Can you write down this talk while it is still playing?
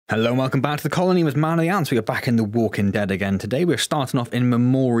Hello and welcome back to the colony with Man of the Antz. We are back in The Walking Dead again today. We're starting off in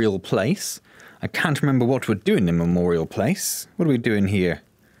Memorial Place. I can't remember what we're doing in Memorial Place. What are we doing here?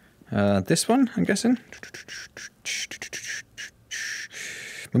 This one, I'm guessing?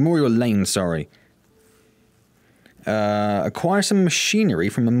 Memorial Lane, sorry. Acquire some machinery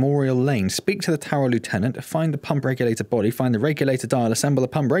from Memorial Lane. Speak to the tower lieutenant. Find the pump regulator body. Find the regulator dial. Assemble the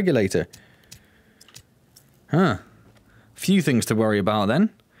pump regulator. Huh. Few things to worry about then.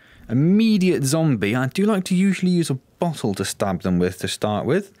 Immediate zombie. I do like to usually use a bottle to stab them with to start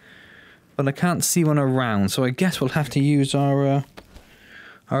with. But I can't see one around, so I guess we'll have to use our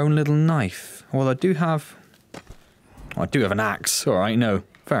own little knife. Well, I do have an axe. Alright, no.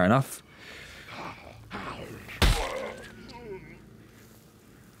 Fair enough.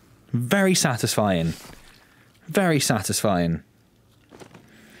 Very satisfying. Very satisfying.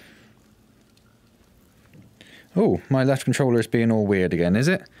 Oh, my left controller is being all weird again, is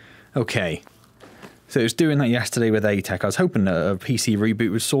it? Okay. So it was doing that yesterday with ATEC. I was hoping a PC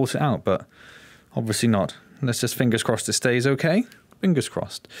reboot would sort it out, but obviously not. Let's just fingers crossed it stays okay. Fingers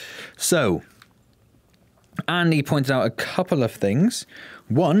crossed. So, Andy pointed out a couple of things.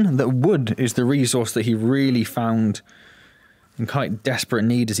 One, that wood is the resource that he really found in quite desperate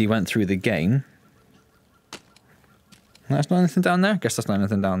need as he went through the game. That's not anything down there? I guess that's not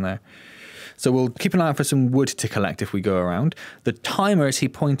anything down there. So we'll keep an eye out for some wood to collect if we go around. The timers he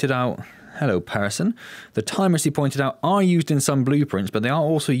pointed out... Hello, person. The timers he pointed out are used in some blueprints, but they are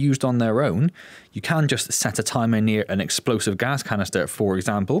also used on their own. You can just set a timer near an explosive gas canister, for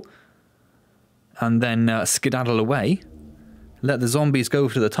example, and then skedaddle away, let the zombies go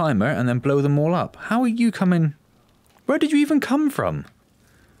to the timer, and then blow them all up. How are you coming... Where did you even come from?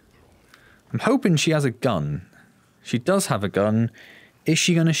 I'm hoping she has a gun. She does have a gun. Is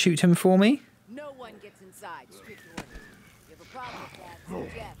she going to shoot him for me? No one gets inside. Strict order. You have a problem with that, so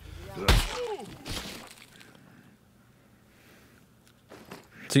death.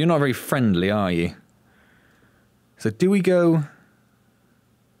 So you're not very friendly, are you? So do we go...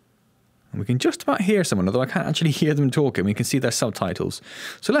 We can just about hear someone, although I can't actually hear them talking. We can see their subtitles.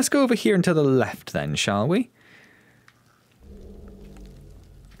 So let's go over here and to the left then, shall we?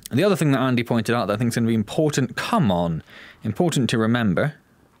 And the other thing that Andy pointed out that I think is going to be important, come on, important to remember,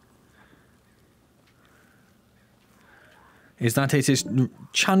 is that it is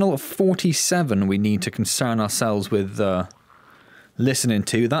channel 47 we need to concern ourselves with listening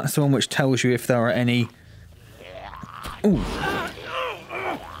to. That's the one which tells you if there are any... Ooh.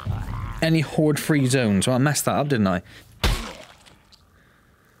 Any horde-free zones. Well, I messed that up, didn't I?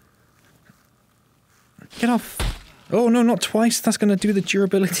 Get off. Oh, no, not twice. That's going to do the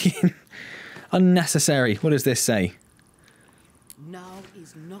durability. Unnecessary. What does this say? Now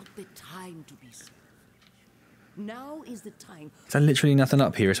is not the time to be selfish. Now is the time. Is there literally nothing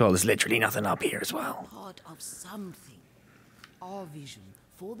up here as well? There's literally nothing up here as well. Part of something. Our vision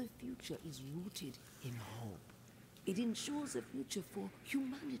for the future is rooted in hope. It ensures a future for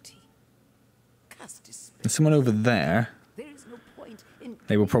humanity. Cast despair. There's someone over there. There is no point in...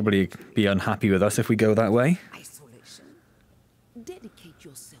 They will probably be unhappy with us if we go that way. Isolation. Dedicate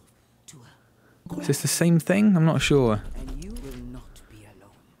yourself to her. Is this the same thing? I'm not sure. And you will not be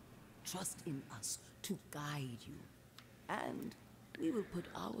alone. Trust in us to guide you. And we will put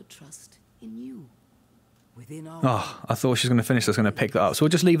our trust in you. Within our... Oh, I thought she was going to finish. I was going to pick that up. So we'll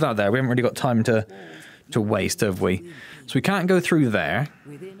just leave that there. We haven't really got time to waste, have we? So we can't go through there.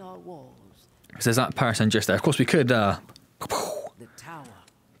 Within our walls. Because there's that person just there. Of course, we could The tower.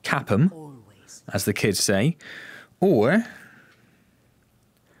 cap him, Always. as the kids say. Or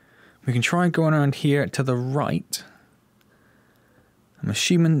we can try going around here to the right. I'm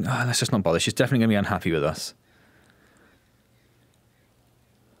assuming... Oh, let's just not bother. She's definitely going to be unhappy with us.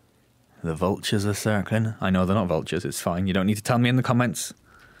 The vultures are circling. I know they're not vultures. It's fine. You don't need to tell me in the comments.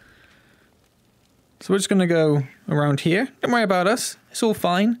 So we're just going to go around here. Don't worry about us. It's all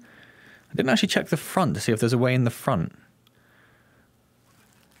fine. I didn't actually check the front to see if there's a way in the front.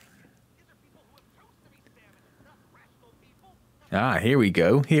 Ah, here we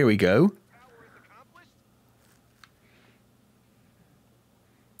go. Here we go.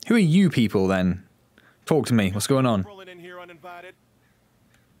 Who are you people then? Talk to me. What's going on?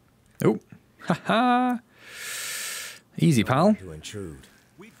 Oh, haha. Easy, pal. To intrude.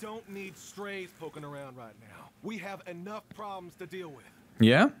 We don't need strays poking around right now. We have enough problems to deal with.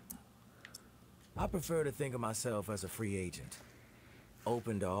 Yeah? I prefer to think of myself as a free agent,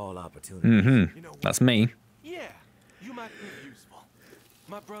 open to all opportunities. Mm-hmm. You know what? That's me. Yeah, you might be useful.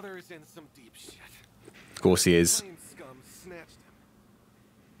 My brother is in some deep shit. Of course he is. Plain scum snatched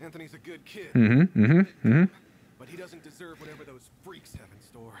him. Anthony's a good kid. Mm-hmm, mm-hmm, mm-hmm. but he doesn't deserve whatever those freaks have in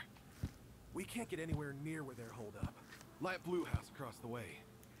store. We can't get anywhere near where they're holed up. Light Blue House across the way.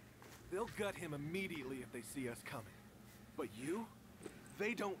 They'll gut him immediately if they see us coming. But you?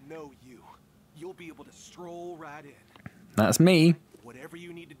 They don't know you. You'll be able to stroll right in. That's me. Whatever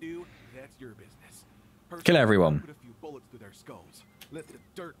you need to do, that's your business. Kill everyone. Put a few bullets through their skulls. Let the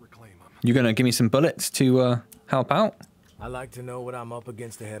dirt reclaim them. You gonna give me some bullets to help out? I like to know what I'm up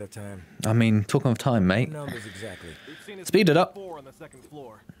against ahead of time. I mean, talking of time, mate. Numbers exactly. We've seen his Speed it up. 4 on the second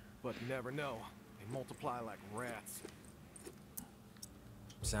floor, but you never know. They multiply like rats.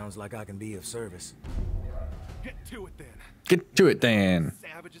 Sounds like I can be of service. Get to it then. Get to it then.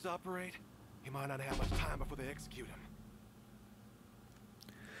 Savages operate. You might not have much time before they execute him.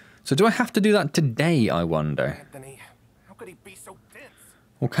 So do I have to do that today, I wonder? Anthony, how could he be so dense?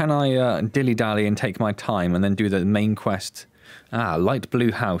 Or can I dilly-dally and take my time and then do the main quest? Ah, Light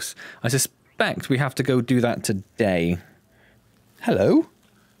Blue House. I suspect we have to go do that today. Hello?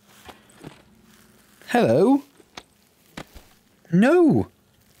 Hello? No!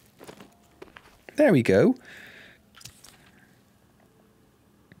 There we go.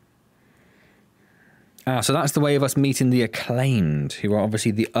 Ah, so that's the way of us meeting the Acclaimed, who are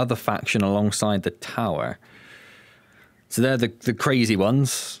obviously the other faction alongside the tower. So they're the crazy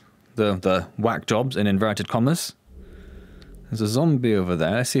ones, the whack jobs in inverted commas. There's a zombie over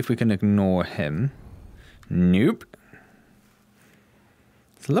there. Let's see if we can ignore him. Nope.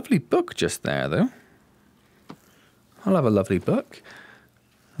 It's a lovely book just there, though. I'll have a lovely book.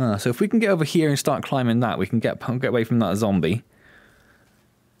 So if we can get over here and start climbing that, we can get away from that zombie.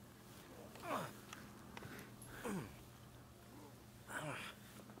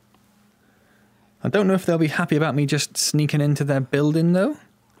 I don't know if they'll be happy about me just sneaking into their building, though.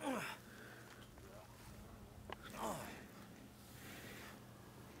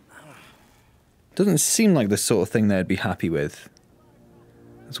 Doesn't seem like the sort of thing they'd be happy with.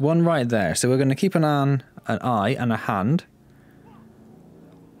 There's one right there, so we're going to keep an eye and a hand.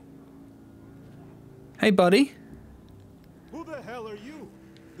 Hey, buddy. Who the hell are you?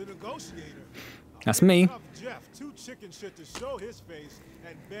 The negotiator. That's me. Jeff, too chicken shit to show his face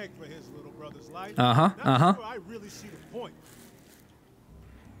and beg for his little brother's life. Not sure I really see the point.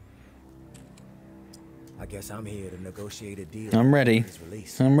 I guess I'm here to negotiate a deal. I'm ready. His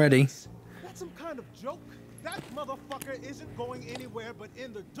release. I'm ready. That's some kind of joke. That motherfucker isn't going anywhere but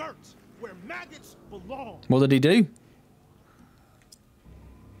in the dirt, where maggots belong. What did he do?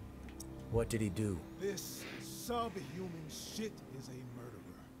 What did he do? This subhuman shit is a murderer.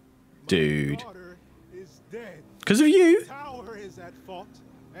 Dude. My daughter is dead. Because of you? The tower is at fault,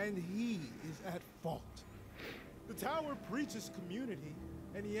 and he is at fault. The tower preaches community,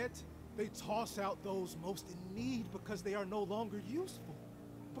 and yet they toss out those most in need because they are no longer useful,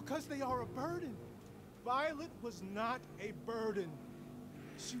 because they are a burden. Violet was not a burden.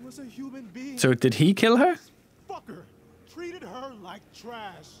 She was a human being. So did he kill her? This fucker treated her like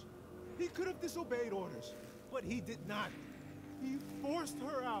trash. He could have disobeyed orders, but he did not. He forced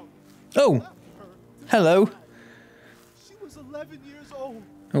her out. Oh, Left her to hello. die. She was 11 years old.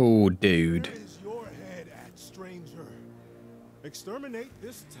 Oh, dude. Where is your head at, stranger? Exterminate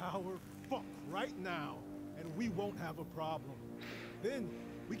this tower fuck right now, and we won't have a problem. Then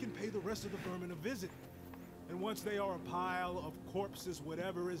we can pay the rest of the vermin a visit. And once they are a pile of corpses,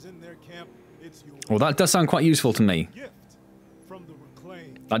 whatever is in their camp, it's yours. Well, that does sound quite useful to me. Gift from the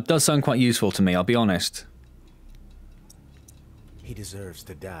Reclaimed. That does sound quite useful to me, I'll be honest. He deserves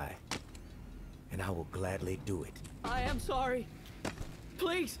to die. And I will gladly do it. I am sorry.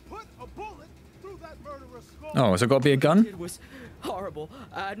 Please. Put a bullet through that murderer's skull. Oh, has it got to be a gun? It was horrible.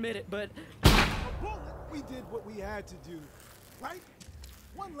 I admit it, but A bullet. We did what we had to do, right?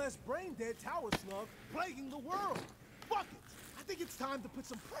 One less brain-dead tower slug plaguing the world. Fuck it. I think it's time to put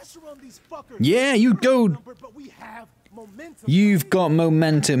some pressure on these fuckers. Yeah, you go. But we have momentum. You've got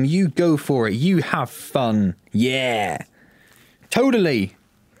momentum. You go for it. You have fun. Yeah. Totally.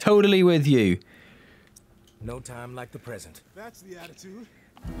 Totally with you. No time like the present. That's the attitude.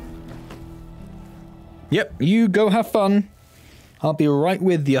 Yep, you go have fun. I'll be right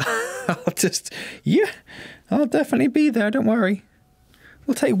with you. I'll definitely be there, don't worry.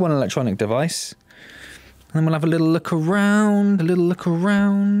 We'll take one electronic device. And then we'll have a little look around,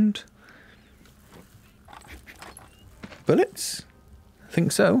 Bullets? I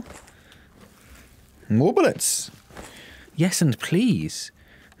think so. More bullets. Yes, and please.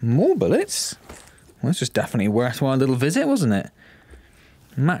 More bullets? Well, this was definitely a worthwhile little visit, wasn't it?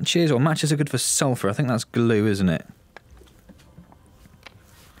 Matches, or matches are good for sulfur. I think that's glue, isn't it?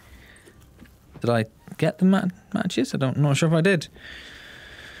 Did I get the matches? I'm not sure if I did.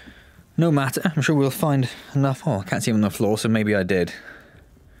 No matter, I'm sure we'll find enough. Oh, I can't see him on the floor, so maybe I did.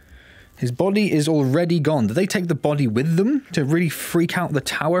 His body is already gone. Did they take the body with them to really freak out the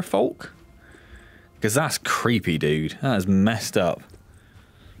tower folk? Because that's creepy, dude. That is messed up.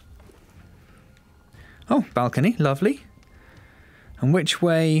 Oh, balcony. Lovely. And which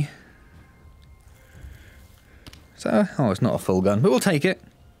way... So, oh, it's not a full gun, but we'll take it.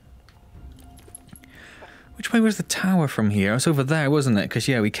 Which way was the tower from here? It was over there, wasn't it? Because,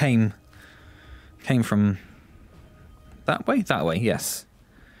 yeah, we came from... That way? That way, yes.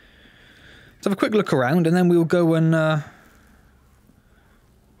 Let's have a quick look around, and then we'll go and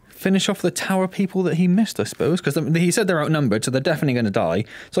finish off the tower people that he missed, I suppose. Because he said they're outnumbered, so they're definitely going to die.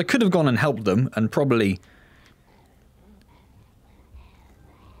 So I could have gone and helped them, and probably...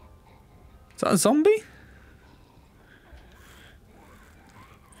 Is that a zombie?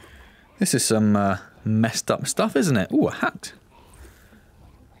 This is some messed up stuff, isn't it? Ooh, a hat.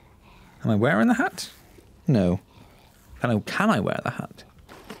 Am I wearing the hat? No. Can I wear the hat?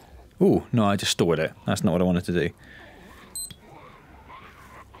 Ooh, no, I just stored it. That's not what I wanted to do.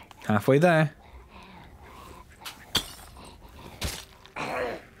 Halfway there.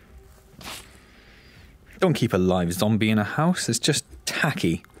 Don't keep a live zombie in a house. It's just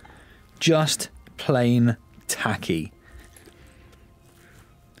tacky. Just plain tacky.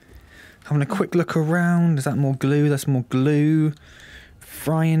 Having a quick look around. Is that more glue? That's more glue.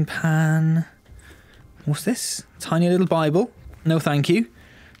 Frying pan. What's this? Tiny little Bible. No thank you.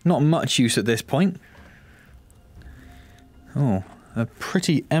 Not much use at this point. Oh, a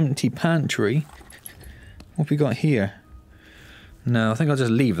pretty empty pantry. What have we got here? No, I think I'll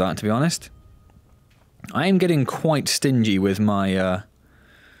just leave that, to be honest. I am getting quite stingy with my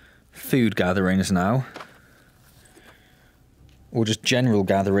food gatherings now. Or just general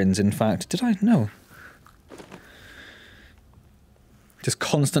gatherings, in fact. Did I? No. Just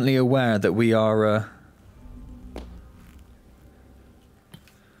constantly aware that we are...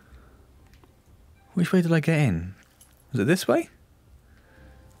 Which way did I get in? Was it this way?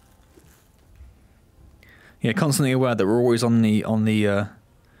 Yeah, constantly aware that we're always on the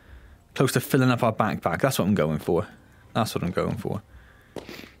close to filling up our backpack. That's what I'm going for. That's what I'm going for.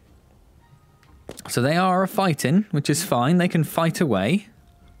 So they are fighting, which is fine. They can fight away.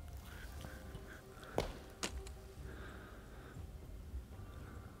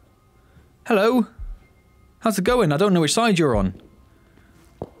 Hello. How's it going? I don't know which side you're on.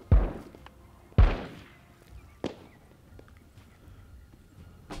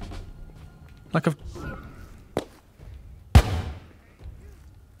 Like I've...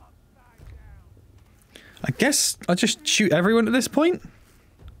 I guess I'll just shoot everyone at this point.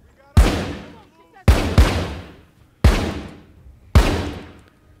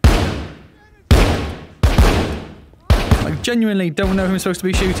 I genuinely don't know who I'm supposed to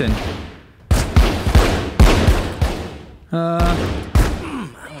be shooting.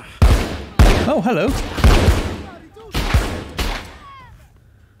 Oh, hello.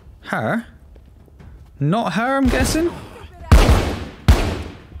 Her? Not her, I'm guessing?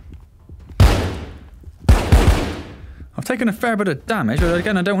 I've taken a fair bit of damage, but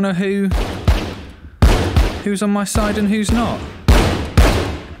again, I don't know who's on my side and who's not.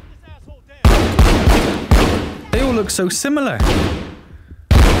 They all look so similar.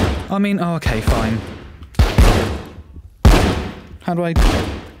 I mean, oh, okay, fine. How do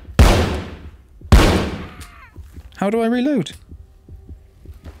I reload?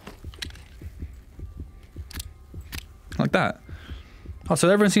 Like that. Oh, so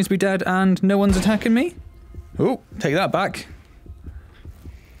everyone seems to be dead and no one's attacking me? Oh, take that back.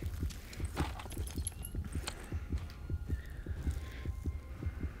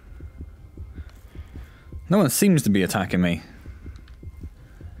 No one seems to be attacking me.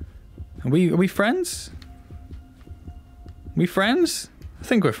 Are we friends? We friends? I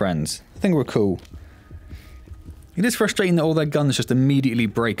think we're friends. I think we're cool. It is frustrating that all their guns just immediately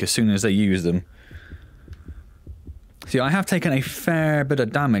break as soon as they use them. See, I have taken a fair bit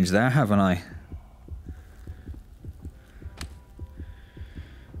of damage there, haven't I?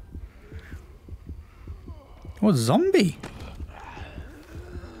 What zombie?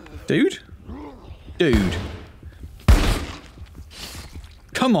 Dude? Dude.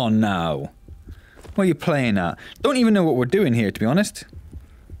 Come on now. What are you playing at? Don't even know what we're doing here, to be honest.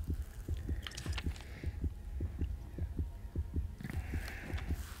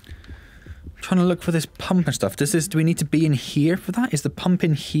 Trying to look for this pump and stuff. Do we need to be in here for that? Is the pump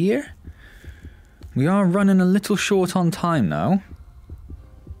in here? We are running a little short on time now.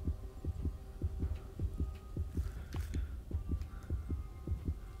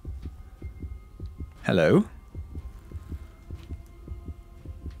 Hello?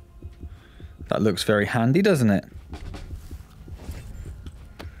 That looks very handy, doesn't it?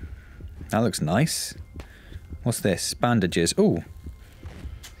 That looks nice. What's this? Bandages. Ooh.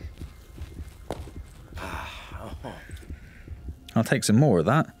 I'll take some more of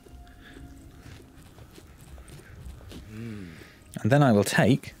that. And then I will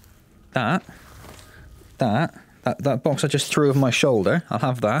take that box I just threw over my shoulder. I'll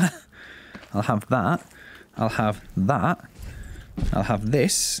have that. I'll have that. I'll have that. I'll have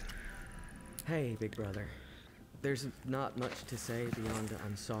this. Hey, big brother. There's not much to say beyond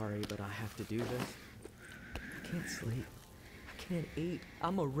I'm sorry, but I have to do this. I can't sleep. I can't eat.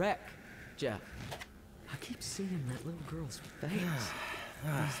 I'm a wreck, Jeff. I keep seeing that little girl's face.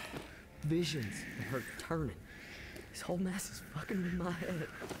 These visions of her turning. This whole mess is fucking with my head.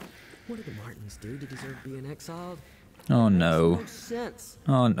 What did the Martins do to deserve being exiled? Oh no. Makes no sense.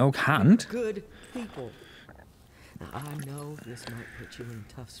 Oh no, hand. Good people. Now, I know this might put you in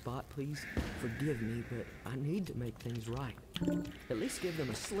a tough spot. Please forgive me, but I need to make things right. At least give them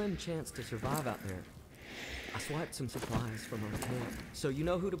a slim chance to survive out there. I swiped some supplies from our camp, so you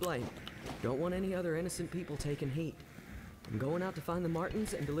know who to blame. Don't want any other innocent people taking heat. I'm going out to find the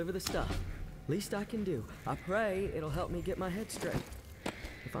Martins and deliver the stuff. Least I can do. I pray it'll help me get my head straight.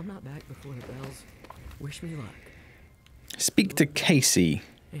 If I'm not back before the bells, wish me luck. Speak to Casey,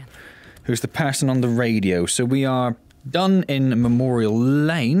 who's the person on the radio. So we are done in Memorial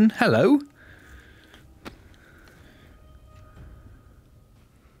Lane. Hello.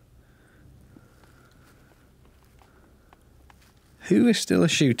 Who is still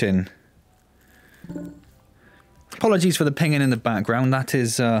shooting? Apologies for the pinging in the background. That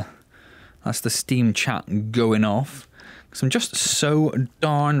is, that's the Steam chat going off. Because I'm just so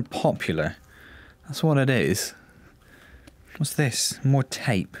darn popular. That's what it is. What's this? More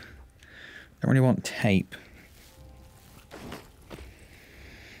tape. Don't really want tape.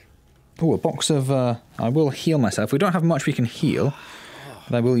 Oh, a box of... I will heal myself. We don't have much we can heal.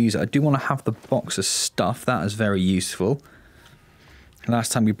 But I will use it. I do want to have the box of stuff. That is very useful.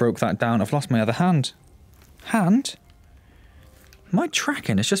 Last time we broke that down, I've lost my other hand. Hand? My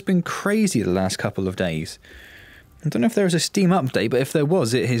tracking has just been crazy the last couple of days. I don't know if there is a Steam update, but if there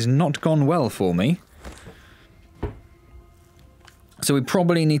was, it has not gone well for me. So we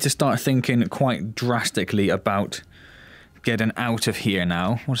probably need to start thinking quite drastically about getting out of here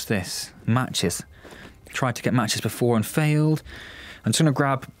now. What's this? Matches. Tried to get matches before and failed. I'm just going to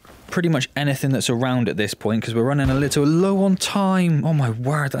grab pretty much anything that's around at this point because we're running a little low on time. Oh my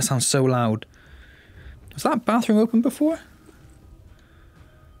word, that sounds so loud. Was that bathroom open before?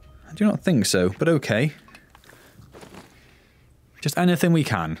 I do not think so, but okay. Just anything we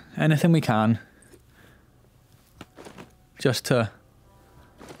can. Anything we can. Just to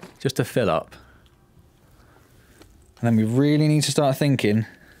fill up. And then we really need to start thinking,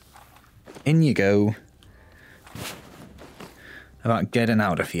 in you go, about getting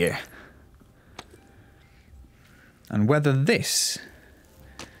out of here. And whether this,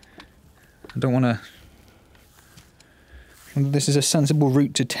 I don't want to, whether this is a sensible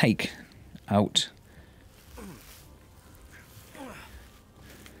route to take out.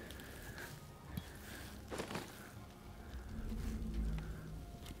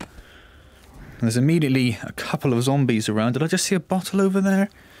 There's immediately a couple of zombies around. Did I just see a bottle over there?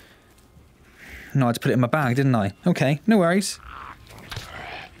 No, I had to put it in my bag, didn't I? Okay, no worries.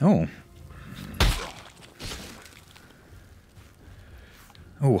 Oh.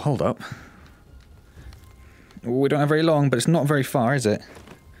 Oh, hold up. Oh, we don't have very long, but it's not very far, is it?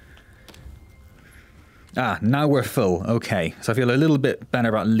 Ah, now we're full. Okay, so I feel a little bit better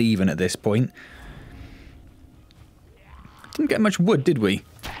about leaving at this point. Didn't get much wood, did we?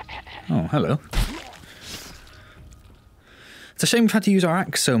 Oh, hello. It's a shame we've had to use our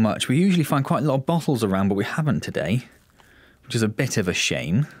axe so much. We usually find quite a lot of bottles around, but we haven't today. Which is a bit of a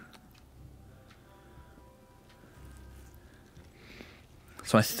shame.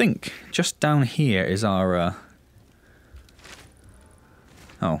 So I think just down here is our...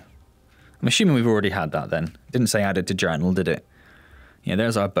 Oh. I'm assuming we've already had that then. Didn't say added to journal, did it? Yeah,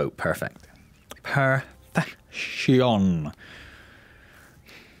 there's our boat. Perfect. Perfection.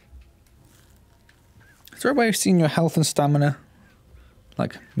 Is there a way of seeing your health and stamina?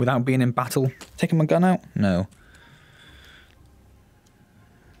 Like, without being in battle? Taking my gun out? No.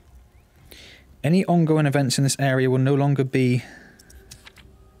 Any ongoing events in this area will no longer be...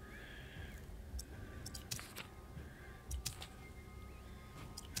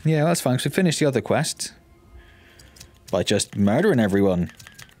 Yeah, that's fine, because we finished the other quest. By just murdering everyone.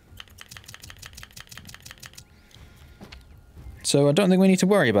 So I don't think we need to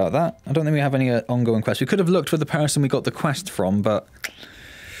worry about that. I don't think we have any ongoing quests. We could have looked for the person we got the quest from, but...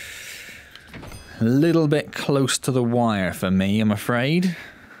 A little bit close to the wire for me, I'm afraid.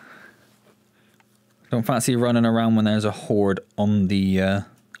 Don't fancy running around when there's a horde on the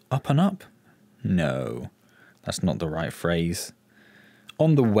up and up? No, that's not the right phrase.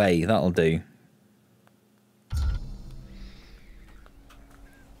 On the way, that'll do.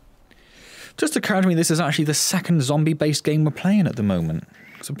 Just occurred to me this is actually the second zombie-based game we're playing at the moment.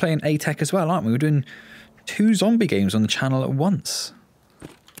 So we're playing A-Tech as well, aren't we? We're doing 2 zombie games on the channel at once.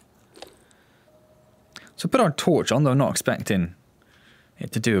 So put our torch on, though I'm not expecting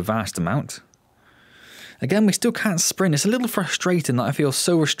it to do a vast amount. Again, we still can't sprint. It's a little frustrating that I feel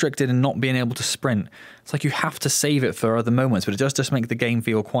so restricted in not being able to sprint. It's like you have to save it for other moments, but it does just make the game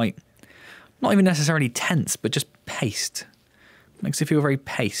feel quite, not even necessarily tense, but just paced. Makes it feel very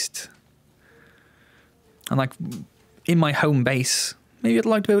paced. And like, in my home base, maybe I'd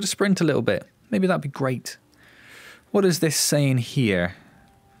like to be able to sprint a little bit. Maybe that'd be great. What is this saying here?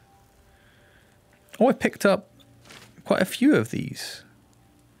 Oh, I picked up quite a few of these.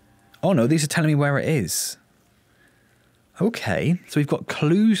 Oh no, these are telling me where it is. Okay, so we've got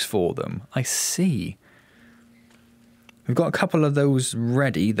clues for them. I see. We've got a couple of those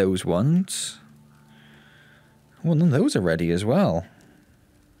ready, those ones. Well, none of those are ready as well.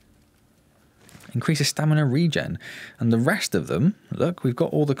 Increases stamina regen. And the rest of them, look, we've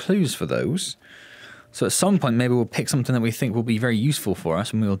got all the clues for those. So at some point, maybe we'll pick something that we think will be very useful for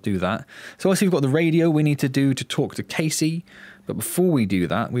us, and we'll do that. So obviously we've got the radio we need to do to talk to Casey. But before we do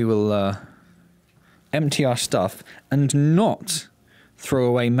that, we will empty our stuff and not throw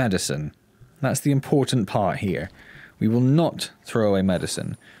away medicine. That's the important part here. We will not throw away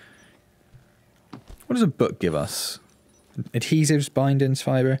medicine. What does a book give us? Adhesives, bindings,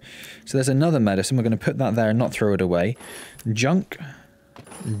 fibre. So there's another medicine. We're going to put that there and not throw it away. Junk.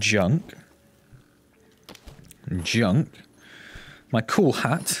 Junk. Junk. My cool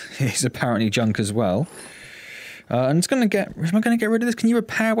hat is apparently junk as well. And it's going to get... Am I going to get rid of this? Can you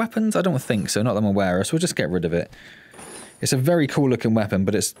repair weapons? I don't think so. Not that I'm aware of. So we'll just get rid of it. It's a very cool looking weapon,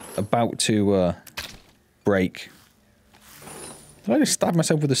 but it's about to break. Did I just stab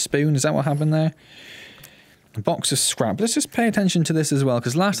myself with a spoon? Is that what happened there? A box of scrap. Let's just pay attention to this as well,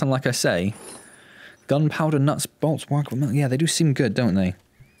 because last time, like I say, gunpowder, nuts, bolts, work. Yeah, they do seem good, don't they?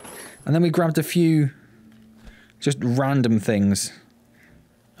 And then we grabbed a few just random things.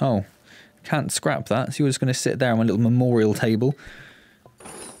 Oh, can't scrap that. So you're just going to sit there on my little memorial table.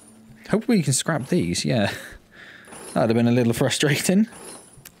 Hopefully you can scrap these, yeah. That would have been a little frustrating.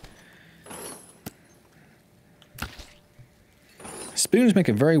 Spoons make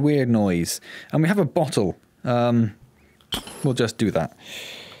a very weird noise. And we have a bottle. We'll just do that.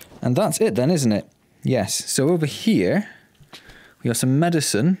 And that's it then, isn't it? Yes. So over here, we got some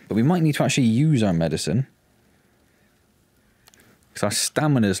medicine, but we might need to actually use our medicine. Because our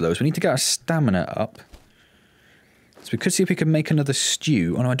stamina is low, so we need to get our stamina up. So we could see if we can make another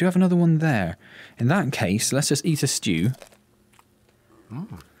stew. Oh no, I do have another one there. In that case, let's just eat a stew.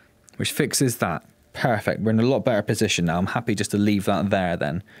 Which fixes that. Perfect. We're in a lot better position now. I'm happy just to leave that there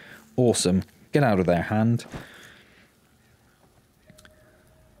then. Awesome. Get out of there, hand.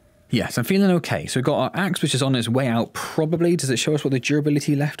 Yes, I'm feeling okay. So we've got our axe, which is on its way out, probably. Does it show us what the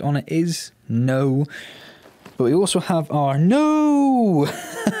durability left on it is? No. But we also have our... No!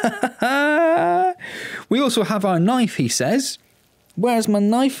 We also have our knife, he says. Where's my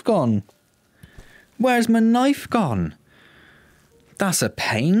knife gone? Where's my knife gone? That's a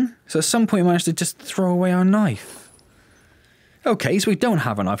pain. So at some point we managed to just throw away our knife. Okay, so we don't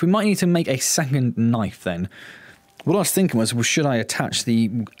have a knife. We might need to make a second knife then. What I was thinking was, well, should I attach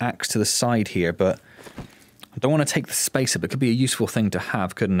the axe to the side here? But I don't want to take the space up. It could be a useful thing to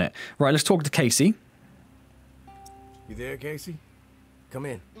have, couldn't it? Right, let's talk to Casey. You there, Casey? Come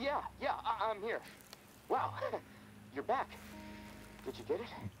in. Yeah, I'm here. Wow, you're back. Did you get it?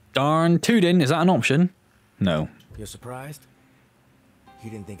 Darn tootin', is that an option? No. You're surprised? You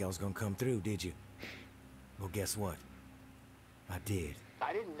didn't think I was gonna come through, did you? Well, guess what? I did.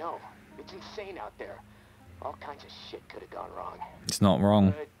 I didn't know. It's insane out there. All kinds of shit could have gone wrong. It's not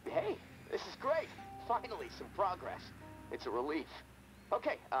wrong. Hey, this is great. Finally, some progress. It's a relief.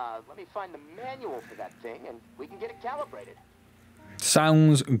 Okay, let me find the manual for that thing, and we can get it calibrated.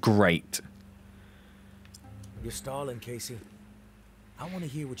 Sounds great. You're stalling, Casey. I want to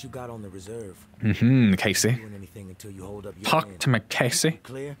hear what you got on the reserve. Casey. Doing anything until you hold up your Talk hand. to me, Casey.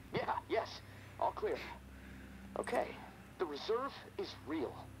 Clear? Yeah, yes, all clear. Okay, the reserve is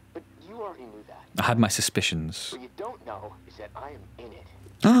real, but you already knew that. I had my suspicions. What you don't know is that I am in it.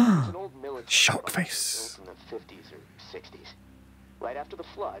 It's an old military Shock device face. built in the 50s or 60s. Right after the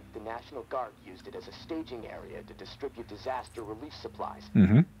flood, the National Guard used it as a staging area to distribute disaster relief supplies.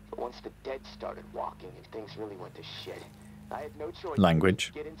 Once the dead started walking and things really went to shit, I had no choice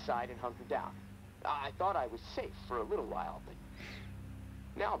Language. but to get inside and hunker down. I thought I was safe for a little while, but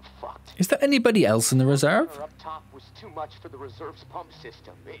now I'm fucked. Is there anybody else in the reserve? Up top was too much for the reserve's pump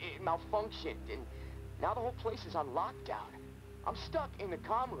system. It malfunctioned, and now the whole place is on lockdown. I'm stuck in the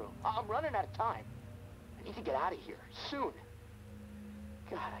comm room. I'm running out of time. I need to get out of here soon.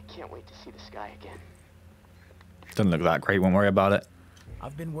 God, I can't wait to see the sky again. Doesn't look that great, won't worry about it.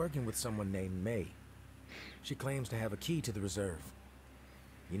 I've been working with someone named May. She claims to have a key to the reserve.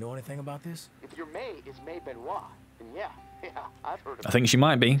 You know anything about this? If your May is May Benoit, then yeah, I've heard of I think she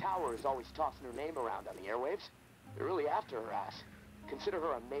might be. The Tower is always tossing her name around on the airwaves. They're really after her ass. Consider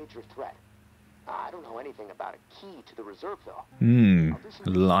her a major threat. I don't know anything about a key to the reserve, though.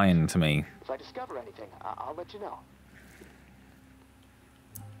 Lying to me. If I discover anything, I'll let you know.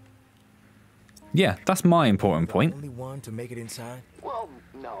 Yeah, that's my important The point. only one to make it inside? Well,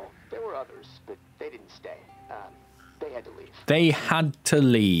 no. There were others, but they didn't stay. They had to leave. They had to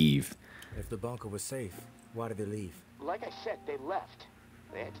leave. If the bunker was safe, why did they leave? Like I said, they left.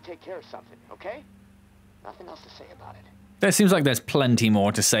 They had to take care of something, okay? Nothing else to say about it. There seems like there's plenty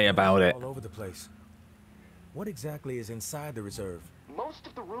more to say about it. All over the place. What exactly is inside the reserve? Most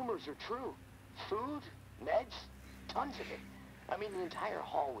of the rumors are true. Food, meds, tons of it. I mean, the entire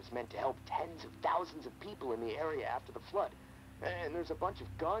hall was meant to help tens of thousands of people in the area after the flood. And there's a bunch of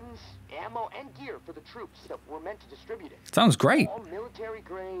guns, ammo, and gear for the troops that were meant to distribute it. Sounds great. All military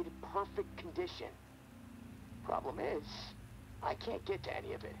grade, perfect condition. Problem is, I can't get to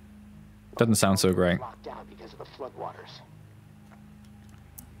any of it. Doesn't sound so great. Locked down because of the floodwaters.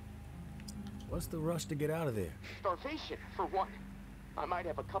 What's the rush to get out of there? Starvation, for one. I might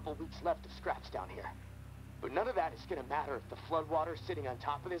have a couple weeks left of scraps down here. But none of that is gonna matter if the floodwater sitting on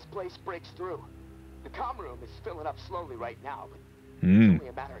top of this place breaks through. The comm room is filling up slowly right now, but it's only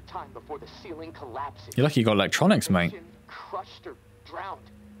a matter of time before the ceiling collapses. You're lucky you got electronics, mate. Crushed or drowned.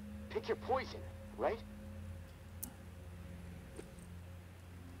 Pick your poison, right?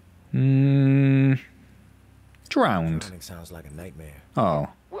 Drowned. Drowning sounds like a nightmare. Oh.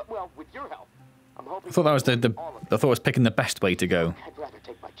 Well, with your help, I'm hoping. I thought that was I thought it was picking the best way to go. I'd rather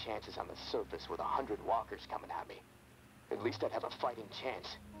take my chances on the surface with 100 walkers coming at me. At least I'd have a fighting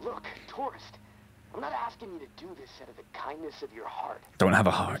chance. Look, tourist, I'm not asking you to do this out of the kindness of your heart. Don't have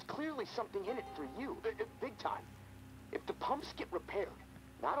a heart. There's clearly something in it for you, big time. If the pumps get repaired,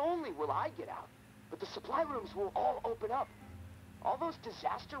 not only will I get out, but the supply rooms will all open up. All those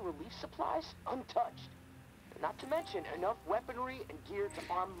disaster relief supplies, untouched. Not to mention enough weaponry and gear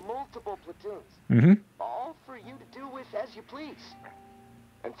to arm multiple platoons. All for you to do with as you please.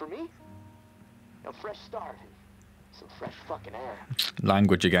 And for me, a fresh start and some fresh fucking air.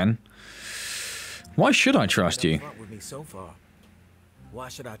 Language again. Why should I trust you? With me so far. Why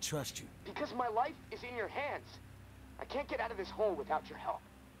should I trust you? Because my life is in your hands. I can't get out of this hole without your help.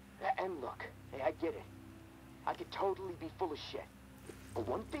 And look, hey, I get it. I could totally be full of shit. But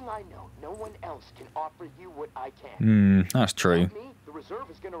one thing I know, no one else can offer you what I can. That's true. Without me, the reserve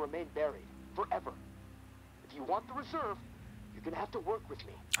is going to remain buried forever. If you want the reserve, you're going to have to work with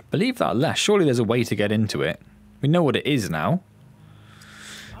me. I believe that less. Surely there's a way to get into it. We know what it is now.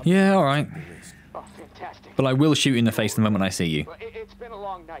 Yeah, all right. Oh, fantastic. But I will shoot you in the face the moment I see you. Well, it's been a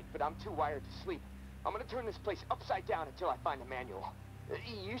long night, but I'm too wired to sleep. I'm going to turn this place upside down until I find the manual.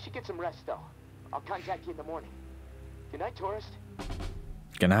 You should get some rest, though. I'll contact you in the morning. Good night, tourist.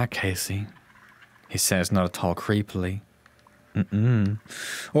 Good night, Casey. He says not at all creepily.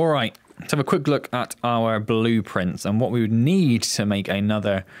 All right, let's have a quick look at our blueprints and what we would need to make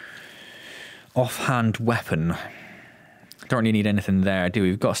another offhand weapon. Don't really need anything there, do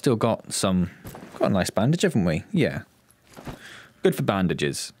we? We've still got a nice bandage, haven't we? Yeah. Good for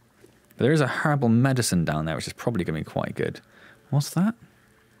bandages. But there is a herbal medicine down there, which is probably going to be quite good. What's that?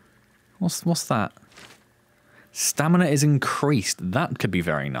 What's that? Stamina is increased. That could be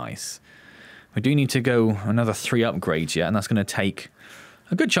very nice. We do need to go another 3 upgrades yet, and that's going to take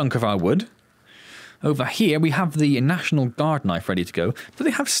a good chunk of our wood. Over here, we have the National Guard knife ready to go. Do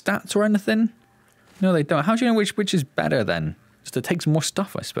they have stats or anything? No, they don't. How do you know which is better then? Just it takes more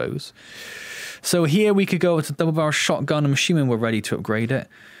stuff, I suppose. So here we could go with a double-barrel shotgun. I'm assuming we're ready to upgrade it.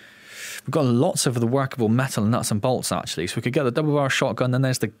 We've got lots of the workable metal nuts and bolts, actually. So we could get the double-barrel shotgun, then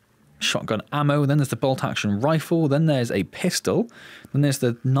there's the shotgun ammo, then there's the bolt-action rifle, then there's a pistol, then there's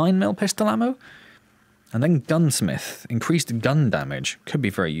the 9mm pistol ammo, and then gunsmith. Increased gun damage. Could be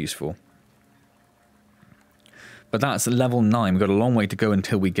very useful. But that's level 9. We've got a long way to go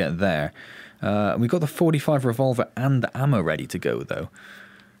until we get there. We've got the 45 revolver and the ammo ready to go, though.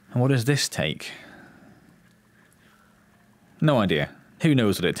 And what does this take? No idea. Who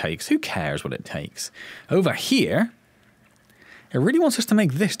knows what it takes? Who cares what it takes? Over here, it really wants us to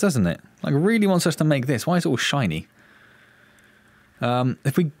make this, doesn't it? Like, it really wants us to make this. Why is it all shiny?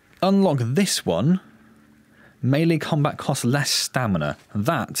 If we unlock this one, melee combat costs less stamina.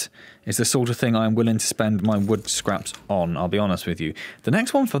 That is the sort of thing I'm willing to spend my wood scraps on, I'll be honest with you. The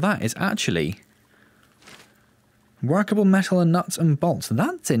next one for that is actually workable metal and nuts and bolts.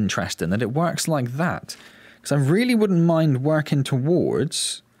 That's interesting that it works like that. Because I really wouldn't mind working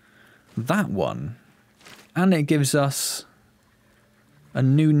towards that one. And it gives us a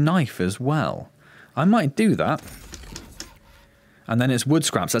new knife as well. I might do that. And then it's wood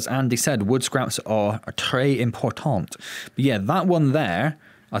scraps. As Andy said, wood scraps are très important. But yeah, that one there,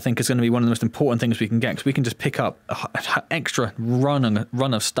 I think is going to be one of the most important things we can get. Because we can just pick up an extra run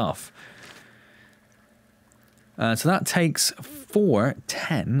of stuff. So that takes 4,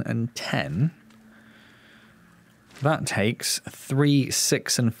 10, and 10. That takes 3,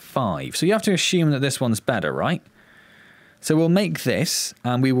 6, and 5. So you have to assume that this one's better, right? So we'll make this,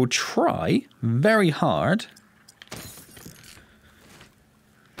 and we will try very hard.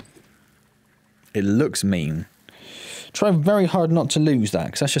 It looks mean. Try very hard not to lose that,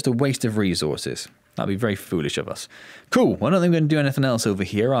 because that's just a waste of resources. That'd be very foolish of us. Cool. Well, I don't think we're going to do anything else over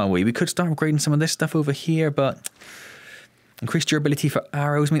here, are we? We could start upgrading some of this stuff over here, but increased durability for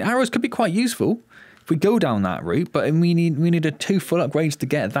arrows. I mean, arrows could be quite useful if we go down that route, but we needed 2 full upgrades to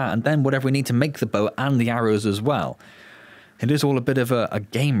get that, and then whatever we need to make the bow and the arrows as well. It is all a bit of a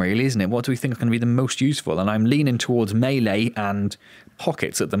game, really, isn't it? What do we think is going to be the most useful? And I'm leaning towards melee and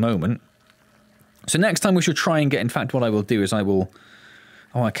pockets at the moment. So next time we should try and get, in fact, what I will do is I will...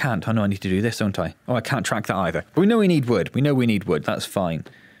 Oh, I can't. I know I need to do this, don't I? Oh, I can't track that either. But we know we need wood. We know we need wood. That's fine.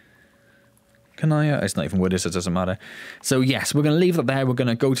 Can I? It's not even wood, so it doesn't matter. So, yes, we're going to leave that there. We're going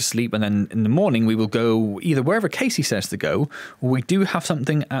to go to sleep. And then in the morning, we will go either wherever Casey says to go, or we do have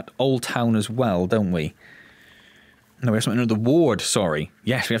something at Old Town as well, don't we? No, we have something at the ward, sorry.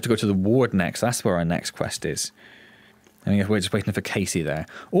 Yes, we have to go to the ward next. That's where our next quest is. And we're just waiting for Casey there.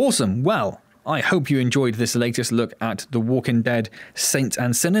 Awesome. Well, I hope you enjoyed this latest look at The Walking Dead Saints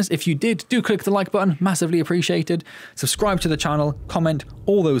and Sinners. If you did, do click the like button, massively appreciated. Subscribe to the channel, comment,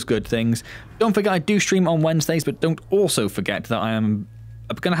 all those good things. Don't forget I do stream on Wednesdays, but don't also forget that I'm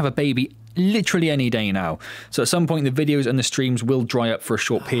going to have a baby literally any day now. So at some point the videos and the streams will dry up for a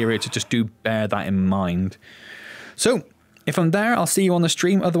short period, so just do bear that in mind. So, if I'm there, I'll see you on the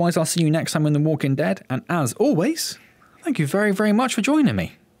stream. Otherwise, I'll see you next time in The Walking Dead. And as always, thank you very, very much for joining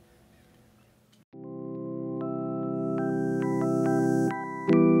me.